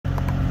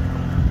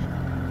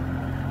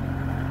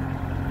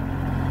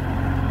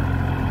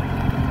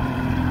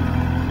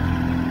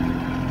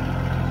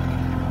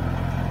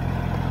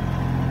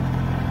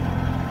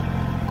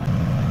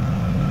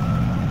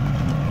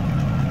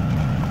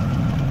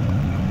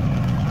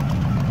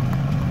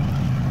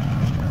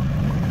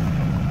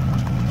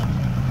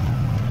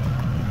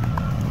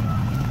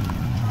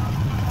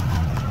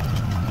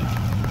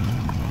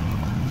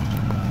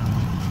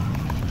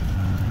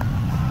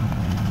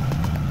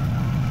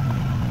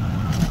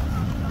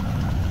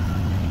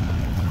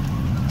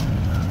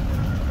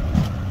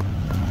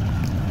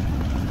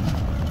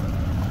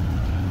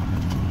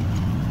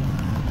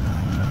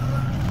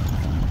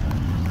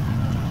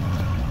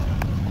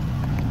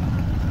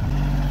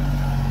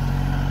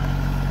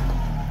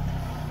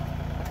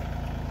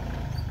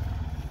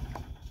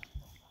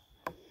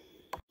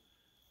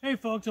Hey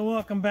folks, and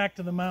welcome back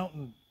to the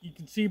mountain. You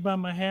can see by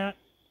my hat,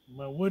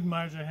 my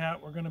Woodmizer hat,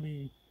 we're going to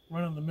be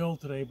running the mill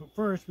today. But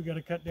first we got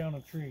to cut down a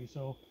tree.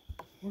 So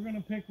we're going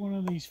to pick one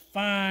of these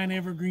fine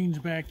evergreens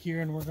back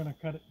here and we're going to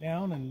cut it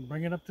down and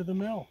bring it up to the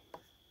mill.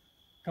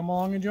 Come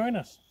along and join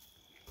us.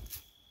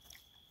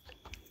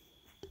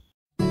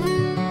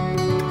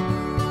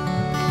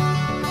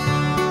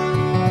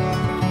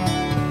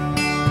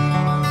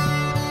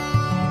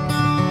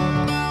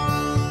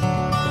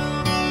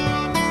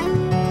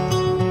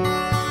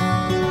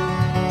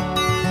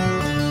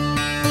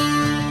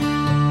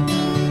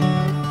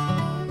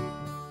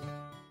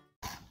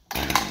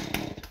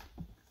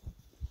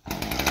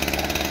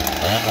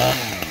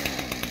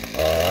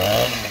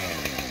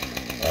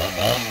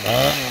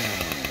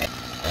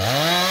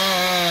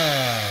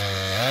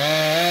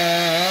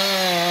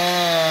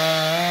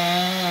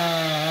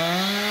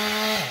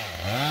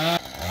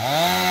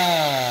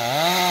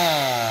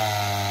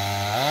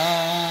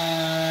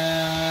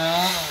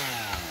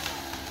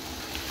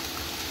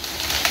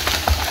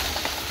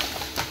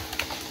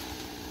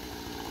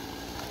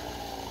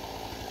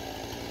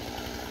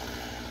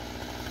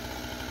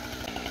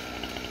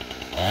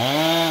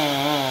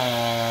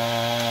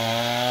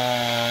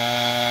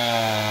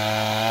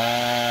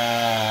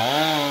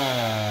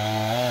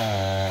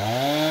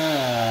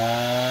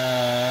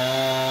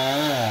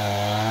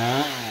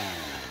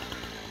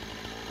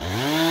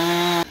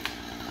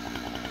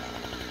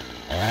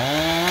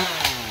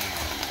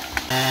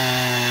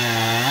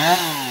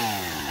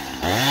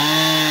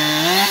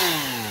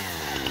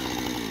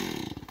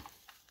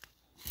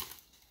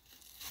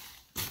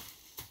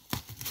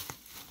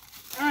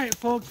 Alright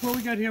folks, what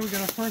we got here, we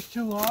got our first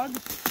two logs.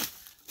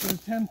 Got a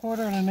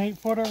 10-footer and an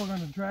 8-footer. We're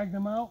going to drag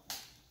them out.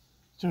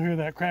 Still hear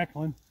that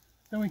crackling.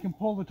 Then we can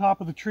pull the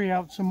top of the tree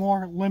out some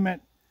more,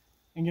 limit,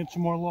 and get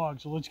some more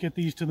logs. So let's get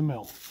these to the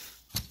mill.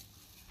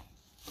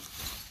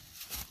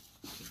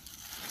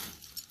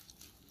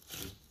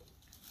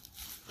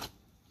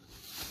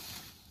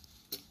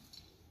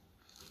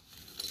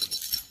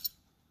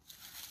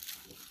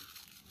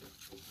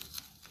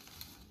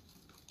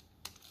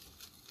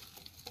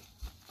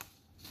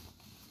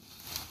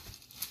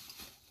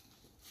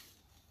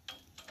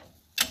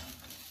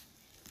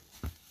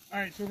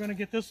 Alright, so we're going to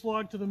get this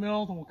log to the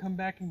mill, then we'll come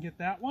back and get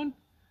that one.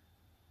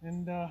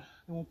 And then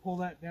we'll pull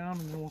that down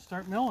and then we'll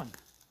start milling.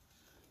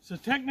 So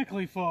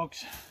technically,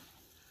 folks,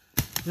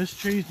 this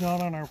tree's not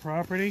on our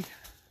property.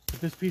 But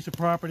this piece of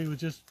property was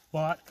just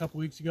bought a couple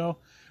weeks ago.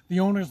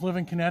 The owners live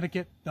in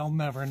Connecticut. They'll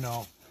never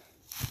know.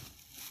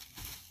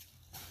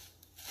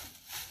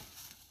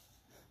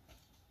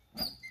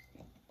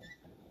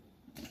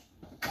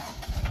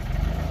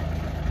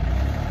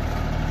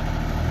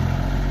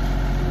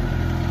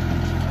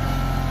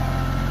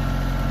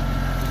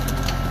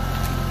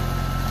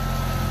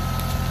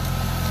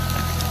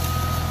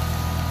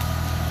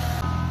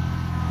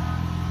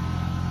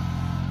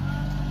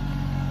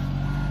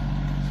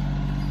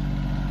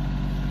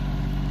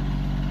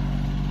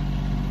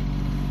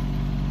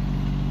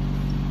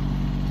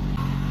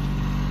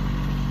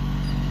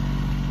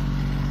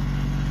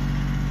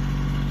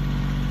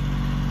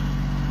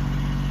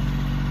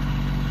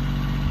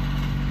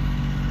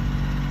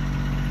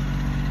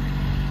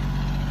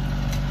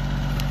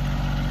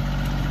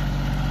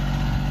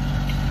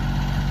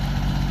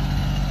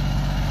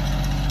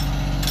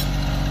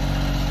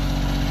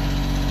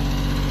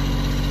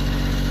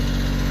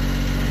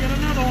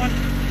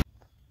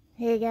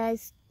 Hey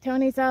guys,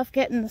 Tony's off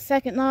getting the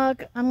second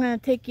log. I'm going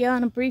to take you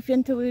on a brief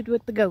interlude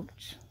with the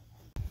goats.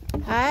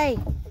 Hi.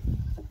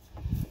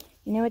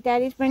 You know what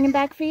Daddy's bringing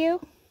back for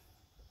you?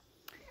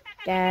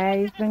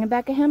 Daddy's bringing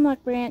back a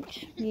hemlock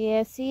branch.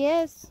 Yes, he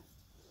is.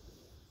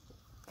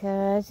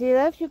 Because he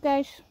loves you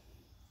guys.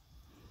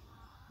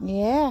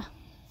 Yeah.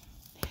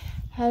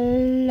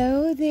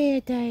 Hello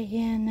there,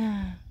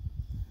 Diana.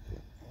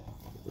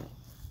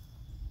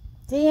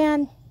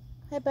 Dan.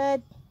 Hi,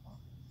 bud.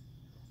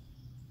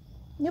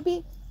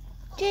 Newbie.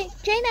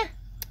 Jaina.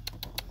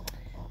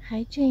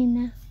 Hi,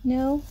 Jaina.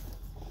 No.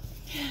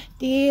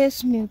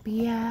 There's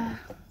Nubia.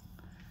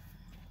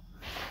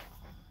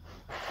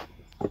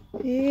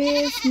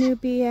 There's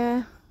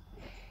Nubia.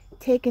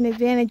 Taking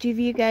advantage of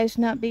you guys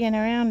not being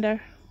around her.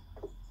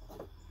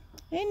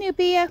 Hey,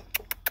 Nubia.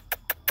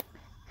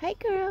 Hi,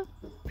 girl.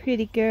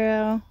 Pretty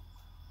girl.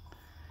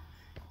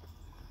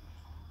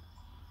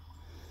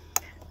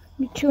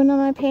 You chewing on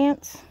my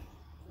pants?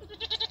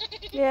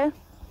 Yeah.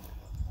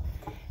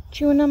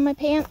 Chewing on my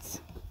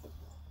pants?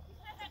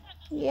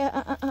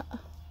 Yeah,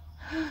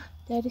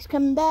 Daddy's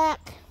coming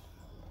back.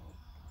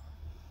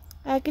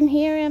 I can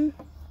hear him.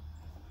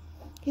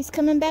 He's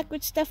coming back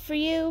with stuff for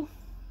you.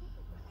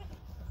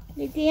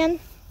 Hey, Dan.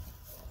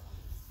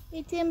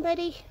 Hey, Dan,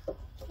 buddy.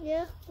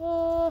 Yeah?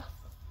 Oh.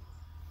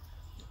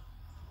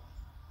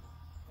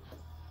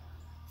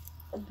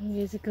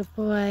 He's a good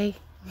boy.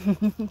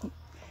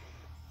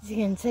 He's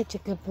getting such a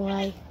good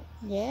boy.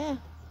 Yeah.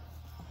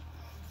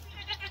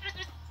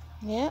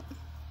 Yep.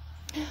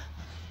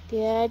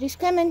 Daddy's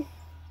coming.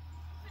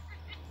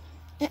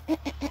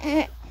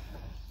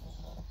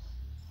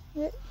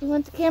 You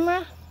want the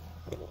camera?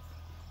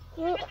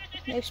 Oh,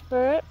 nice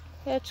burp.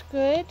 That's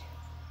good.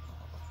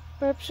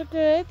 Burps are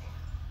good.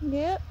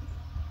 Yep.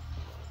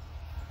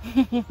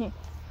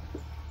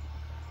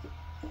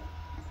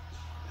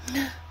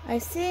 I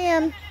see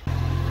him.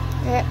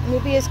 Yeah,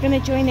 Nubia's gonna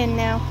join in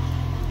now.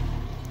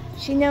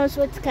 She knows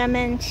what's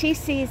coming. She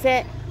sees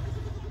it.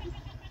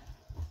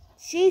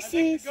 She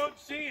sees. I think the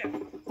goats see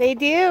it. They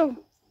do.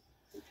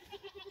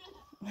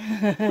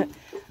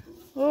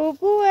 Oh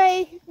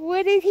boy,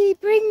 what did he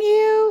bring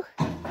you?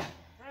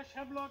 Fresh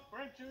hemlock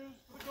branches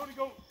for the goaty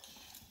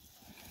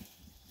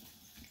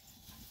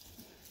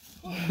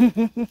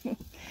goat.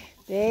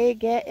 They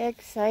get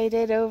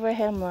excited over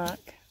hemlock.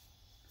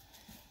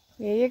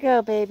 There you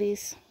go,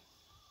 babies.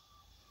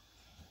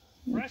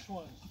 Fresh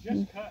ones,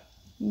 just cut.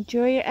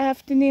 Enjoy your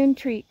afternoon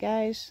treat,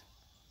 guys.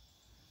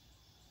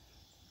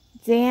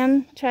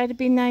 Zan, try to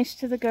be nice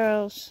to the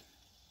girls.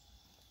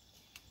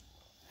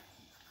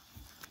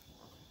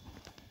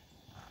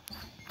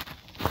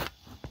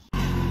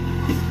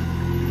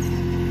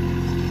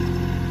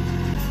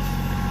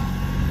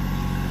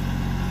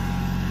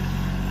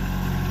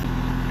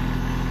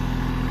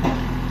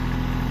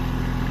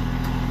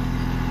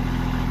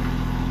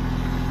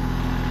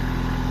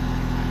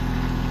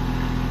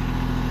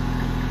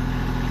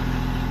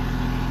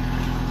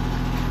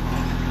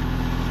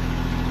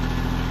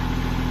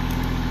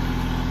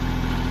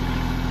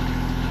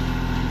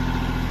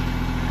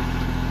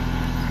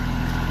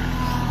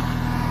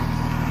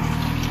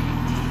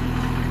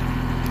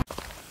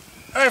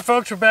 All right,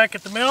 folks, we're back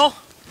at the mill.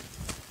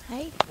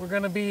 Hi. We're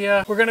gonna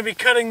be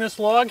cutting this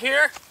log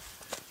here.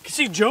 You can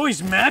see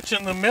Joey's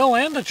matching the mill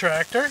and the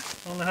tractor.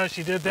 I don't know how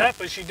she did that,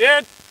 but she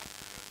did.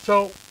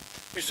 So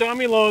you saw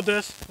me load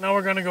this. Now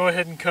we're gonna go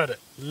ahead and cut it.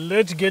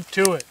 Let's get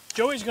to it.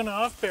 Joey's gonna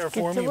off-bear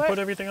for me and put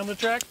everything on the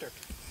tractor.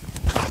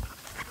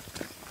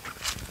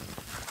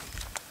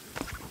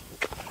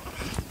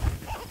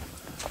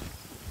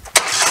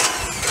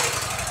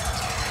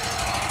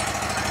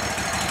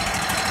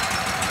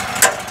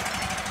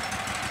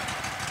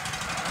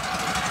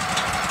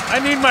 I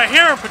need my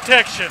hearing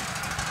protection.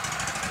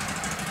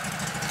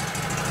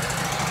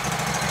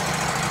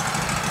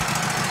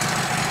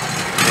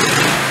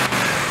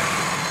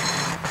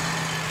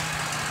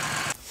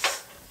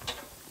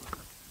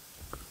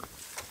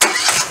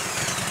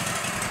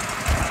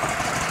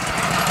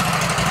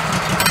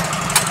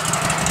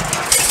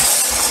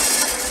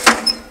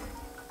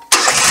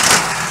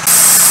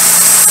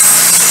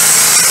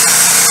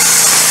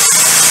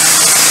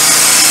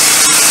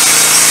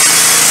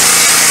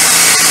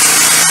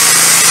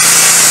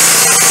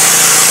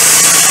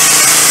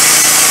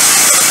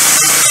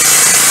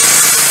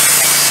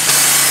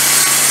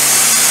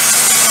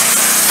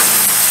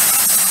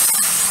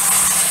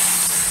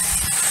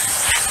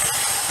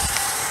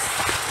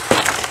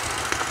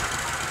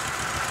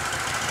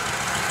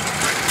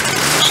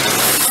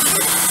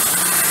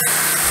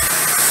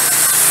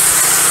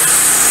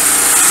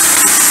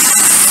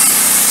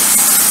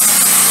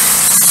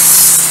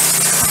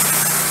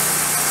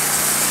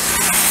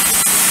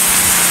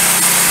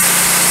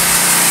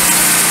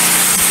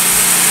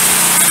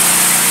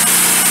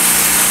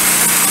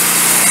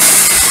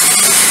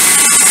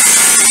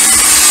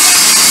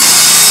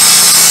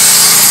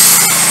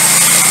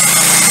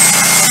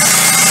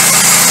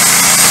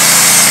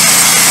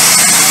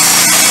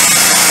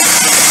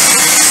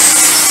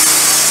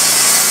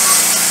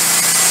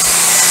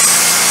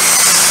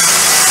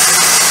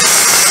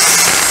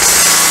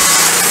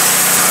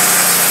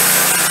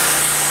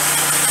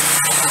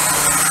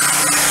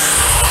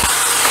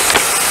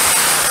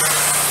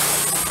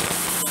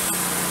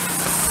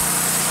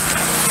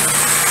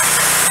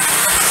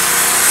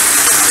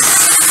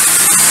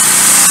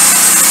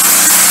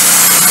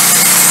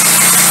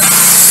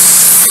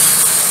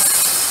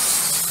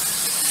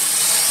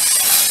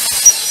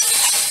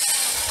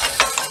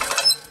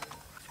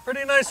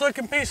 Pretty nice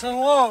looking piece of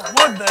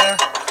wood there.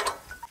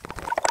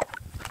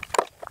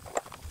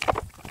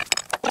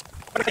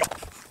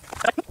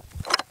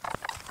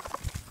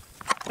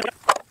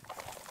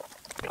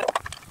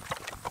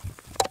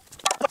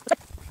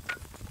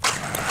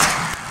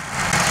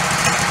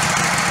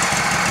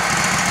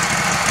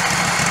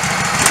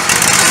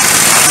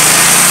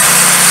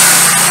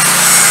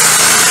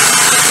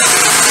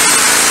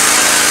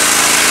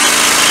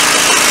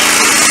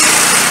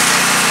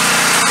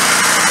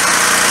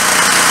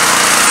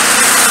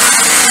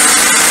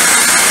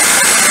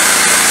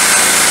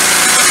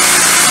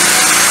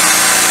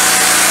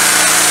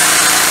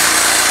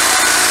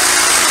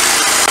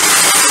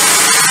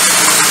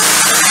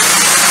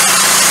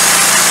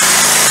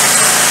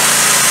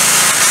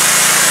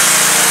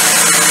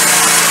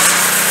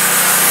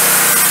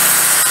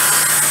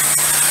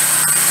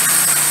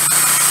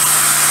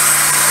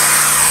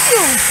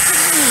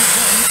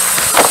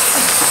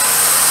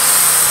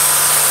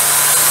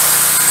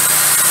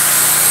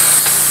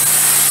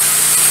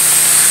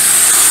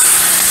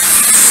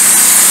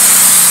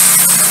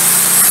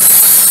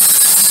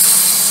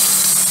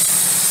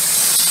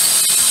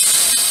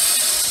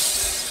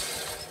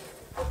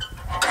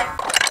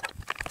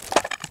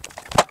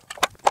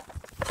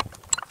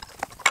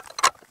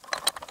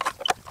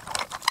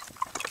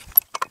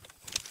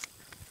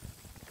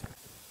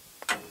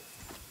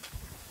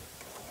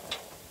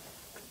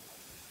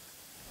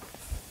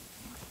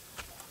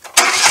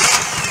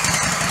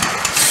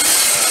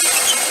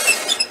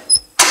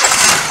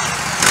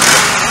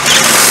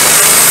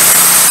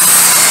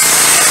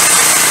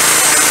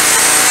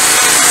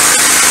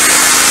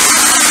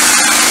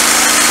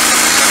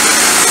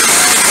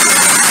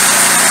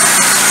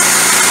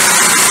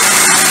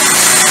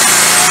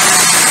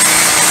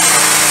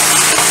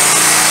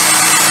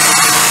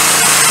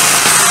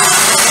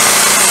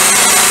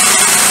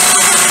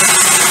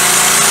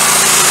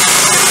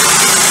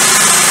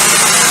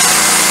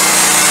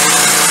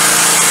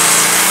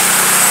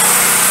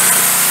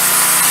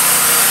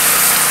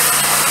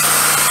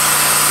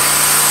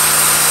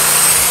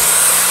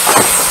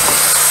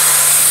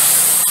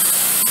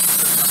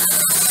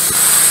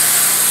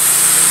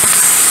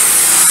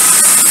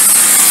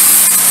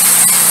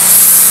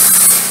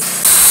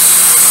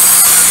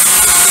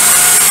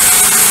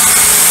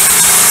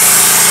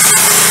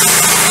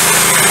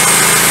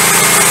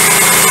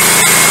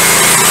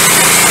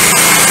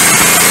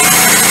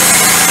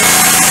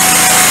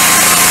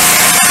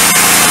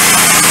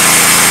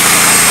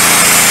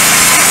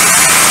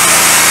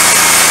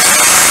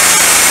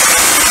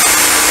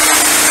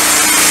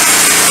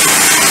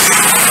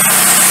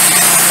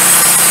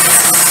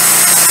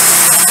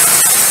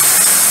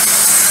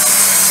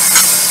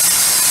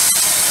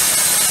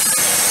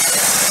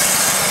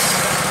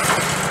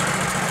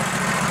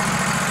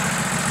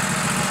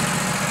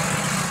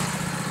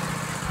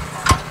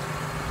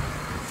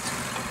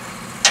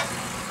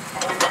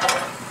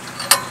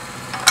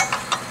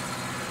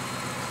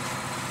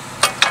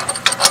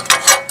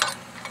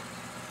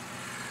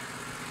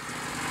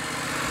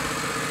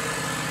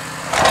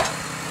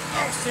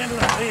 Stand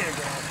around. There you go.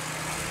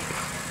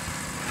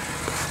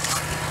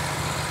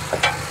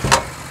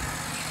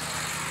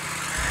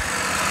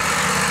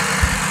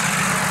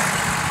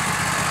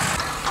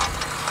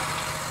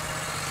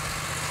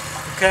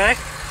 Okay.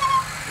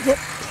 Yep.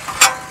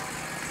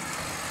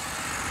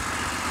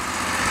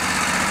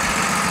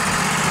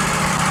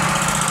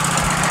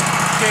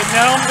 Okay,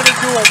 now I'm going to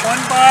do a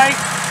 1x,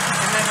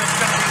 and then it's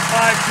going to be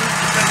 5 tubes,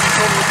 it's going to be a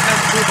total of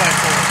 10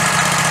 2x4s.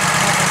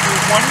 I'm going to do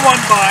one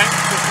 1x,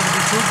 so it's going to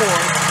be 2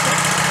 boards,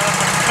 and I'm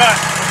going to cut,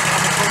 and I'm going to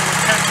have a total of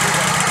 10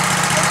 2x4s.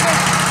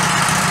 Okay.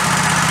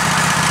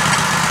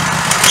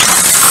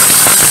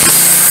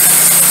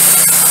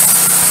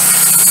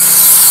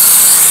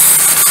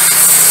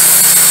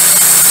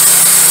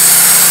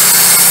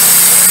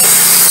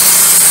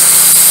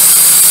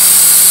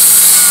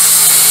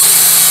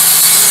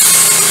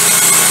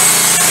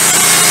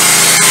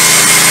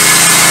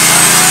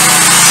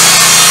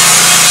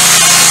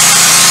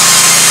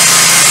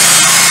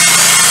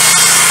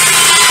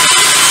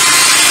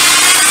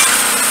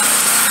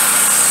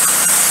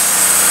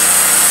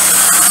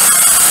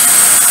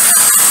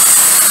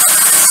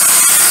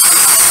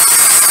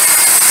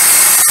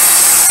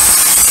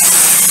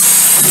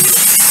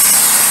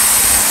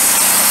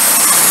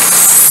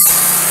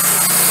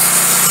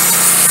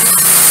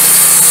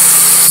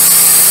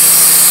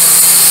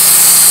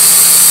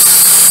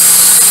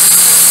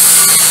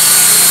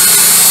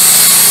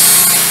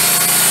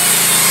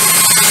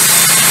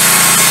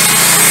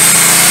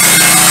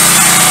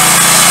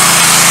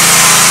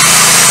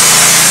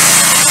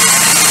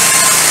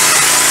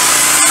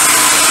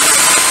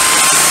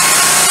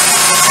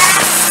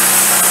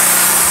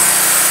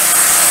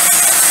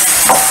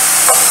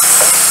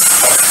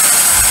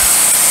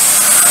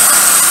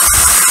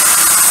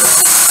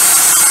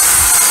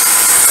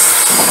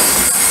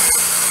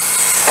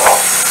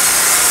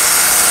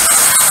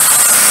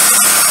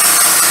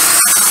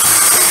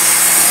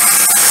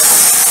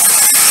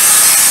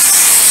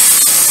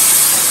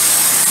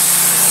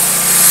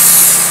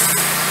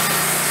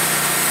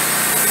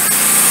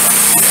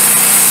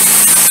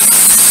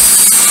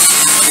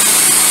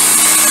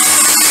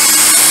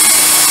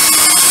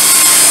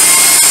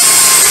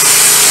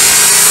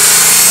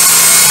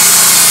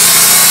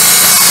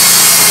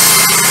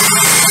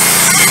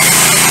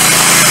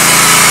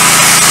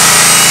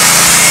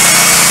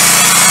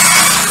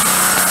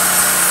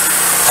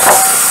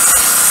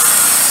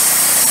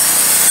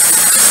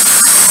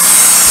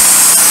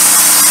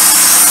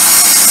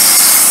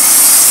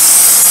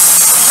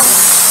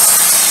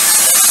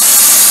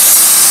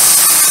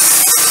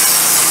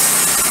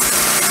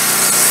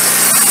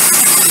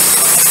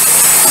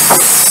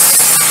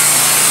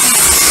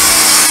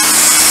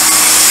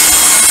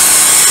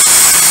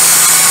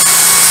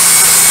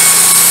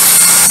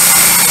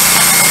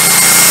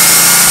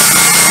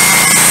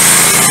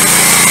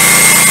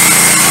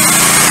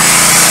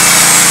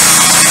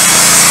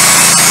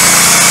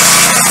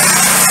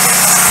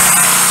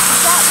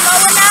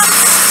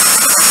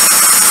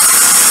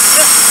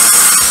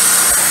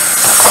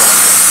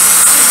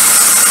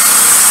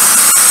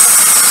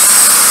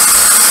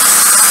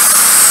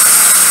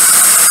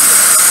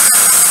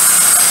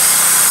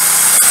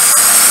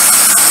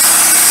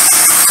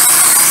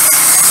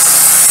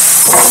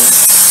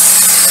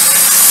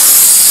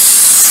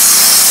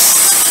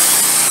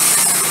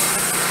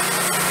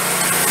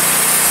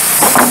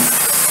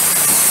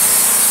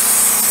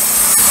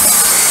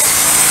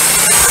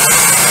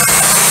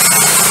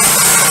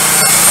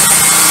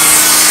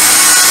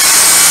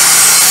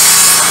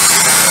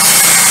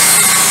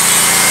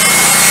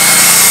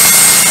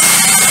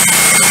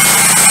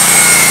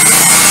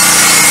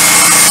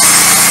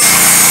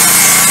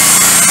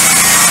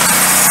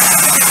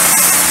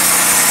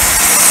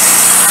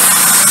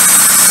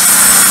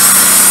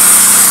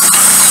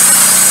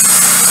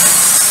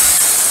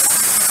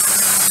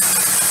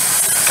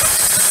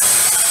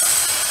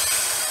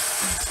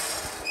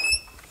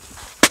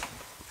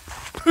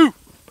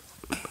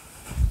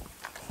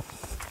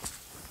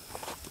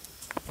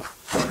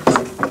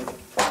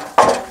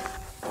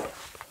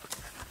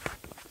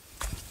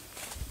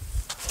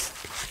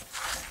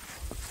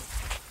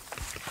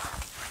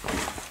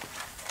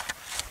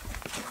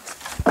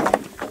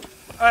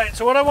 Alright,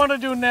 so what I want to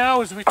do now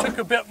is we took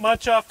a bit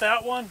much off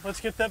that one. Let's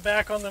get that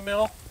back on the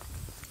mill.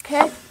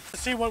 Okay. Let's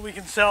see what we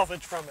can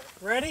salvage from it.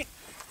 Ready?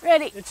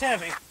 Ready. It's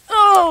heavy.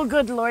 Oh,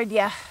 good Lord,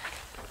 yeah.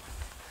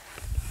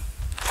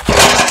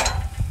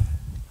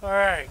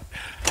 Alright.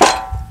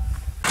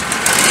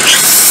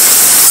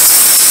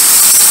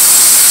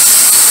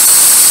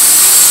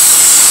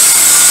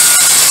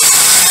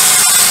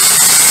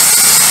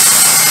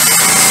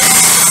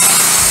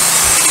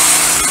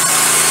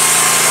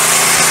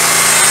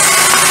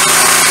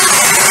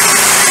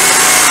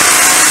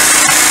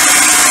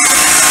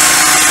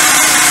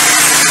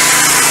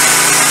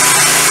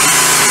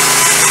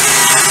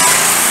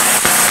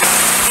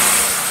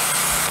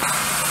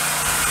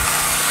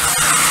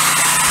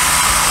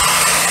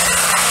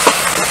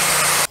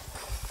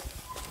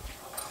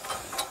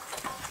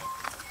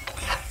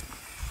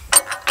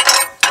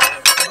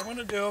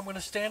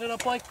 to stand it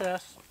up like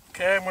this.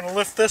 Okay, I'm going to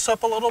lift this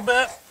up a little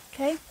bit.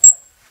 Okay.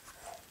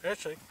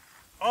 Actually,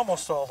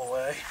 almost all the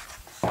way.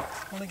 I'm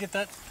going to get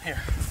that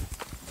here.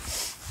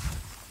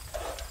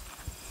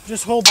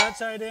 Just hold that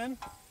side in.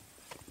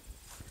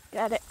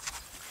 Got it.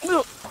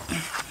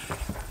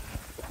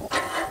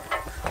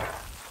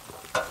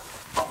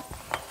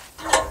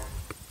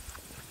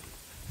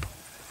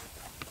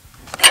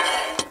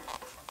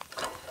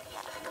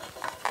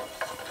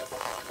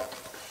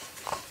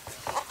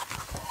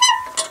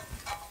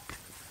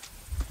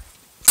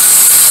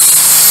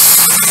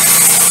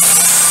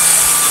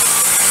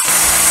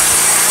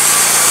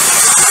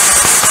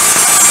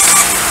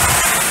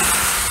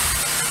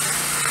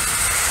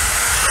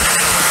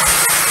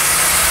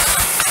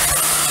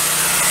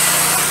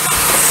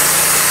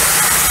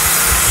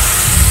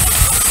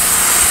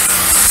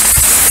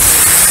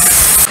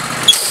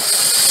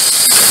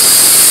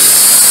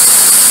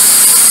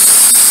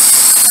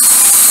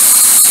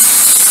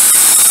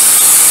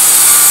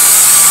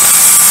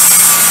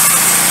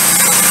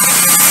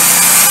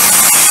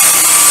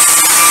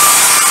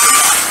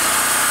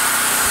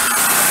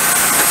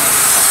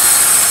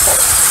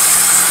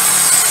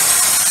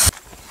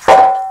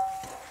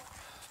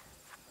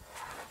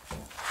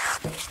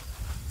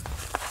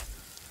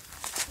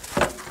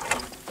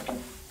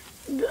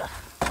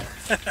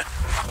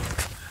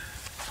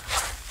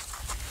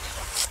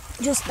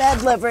 Just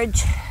bad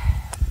leverage.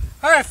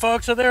 Alright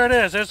folks, so there it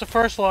is. There's the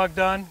first log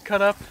done,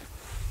 cut up.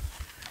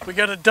 We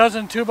got a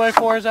dozen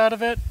 2x4s out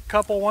of it, a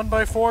couple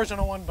 1x4s and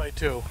a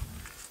 1x2.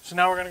 So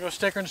now we're going to go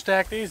sticker and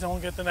stack these and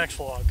we'll get the next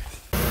log.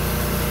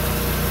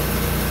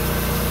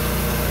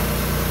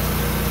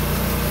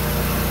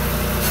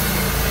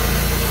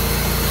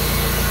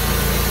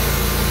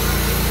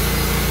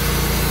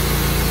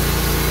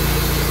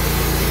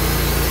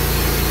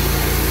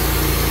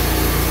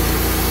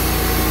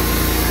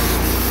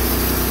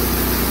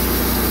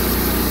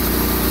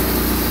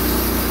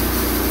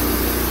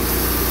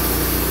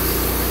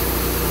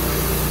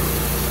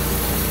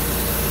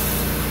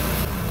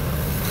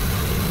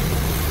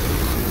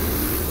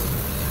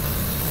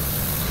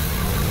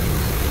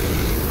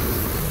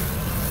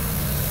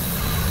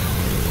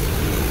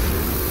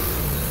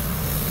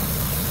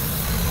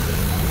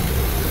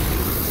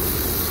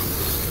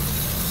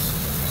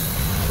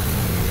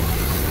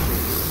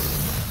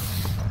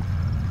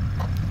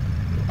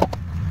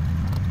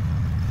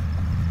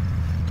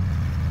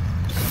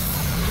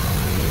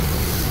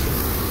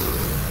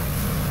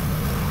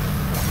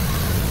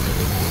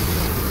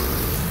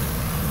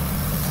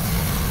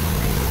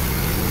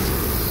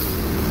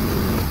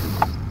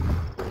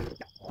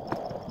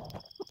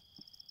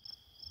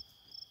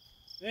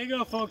 There you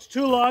go folks,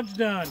 2 logs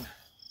done.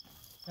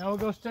 Now we'll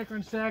go sticker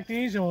and stack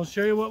these and we'll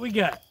show you what we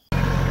got.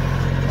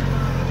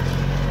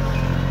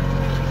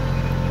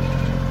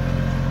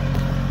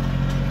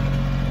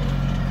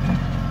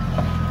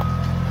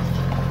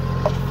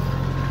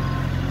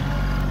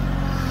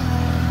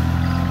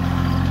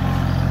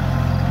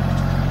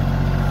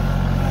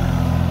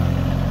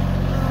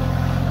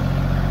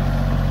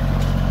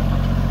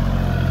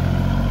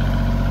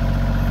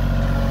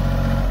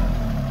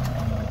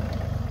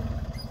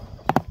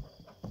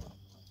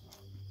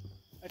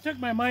 I took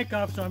my mic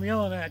off, so I'm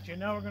yelling at you.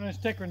 Now we're going to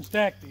sticker and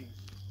stack these.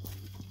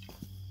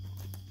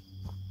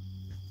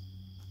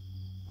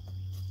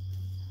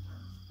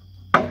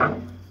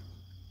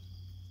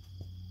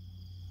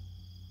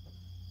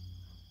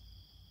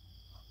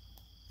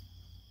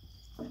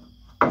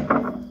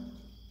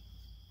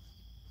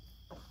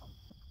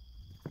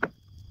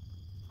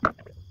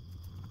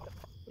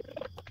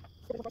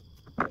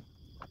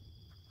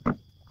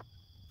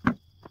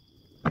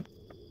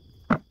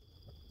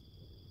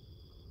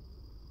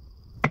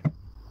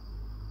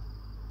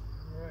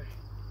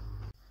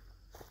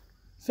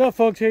 So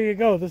folks, here you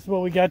go. This is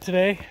what we got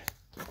today.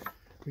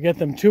 We got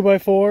them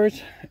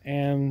 2x4s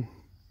and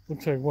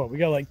looks like what? We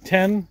got like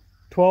 10,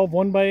 12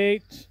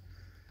 1x8s,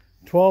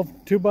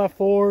 12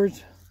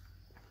 2x4s.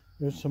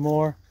 There's some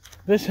more.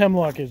 This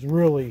hemlock is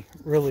really,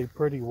 really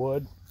pretty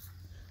wood.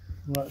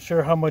 I'm not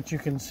sure how much you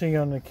can see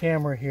on the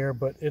camera here,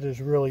 but it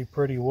is really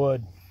pretty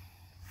wood.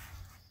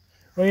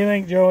 What do you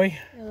think, Joey?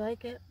 I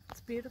like it.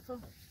 It's beautiful.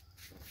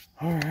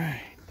 All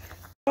right.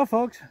 Well,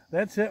 folks,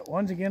 that's it.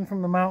 Once again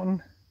from the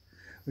mountain.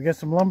 We got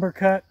some lumber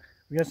cut.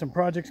 We got some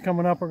projects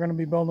coming up we're going to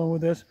be building with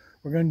this.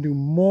 We're going to do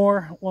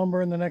more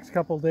lumber in the next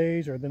couple of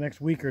days or the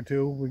next week or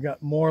two. We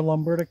got more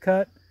lumber to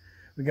cut.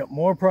 We got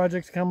more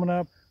projects coming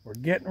up. We're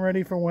getting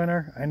ready for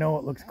winter. I know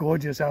it looks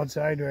gorgeous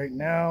outside right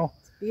now.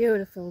 It's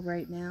beautiful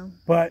right now.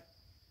 But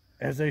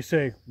as they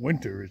say,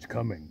 winter is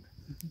coming.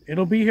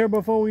 It'll be here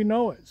before we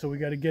know it. So we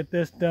got to get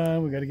this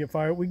done. We got to get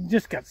fired. We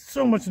just got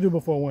so much to do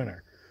before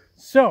winter.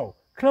 So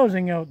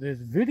closing out this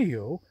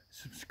video,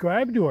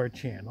 subscribe to our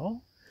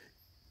channel.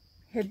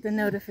 Hit the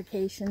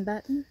notification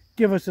button.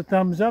 Give us a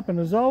thumbs up, and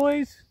as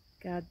always,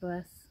 God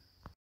bless.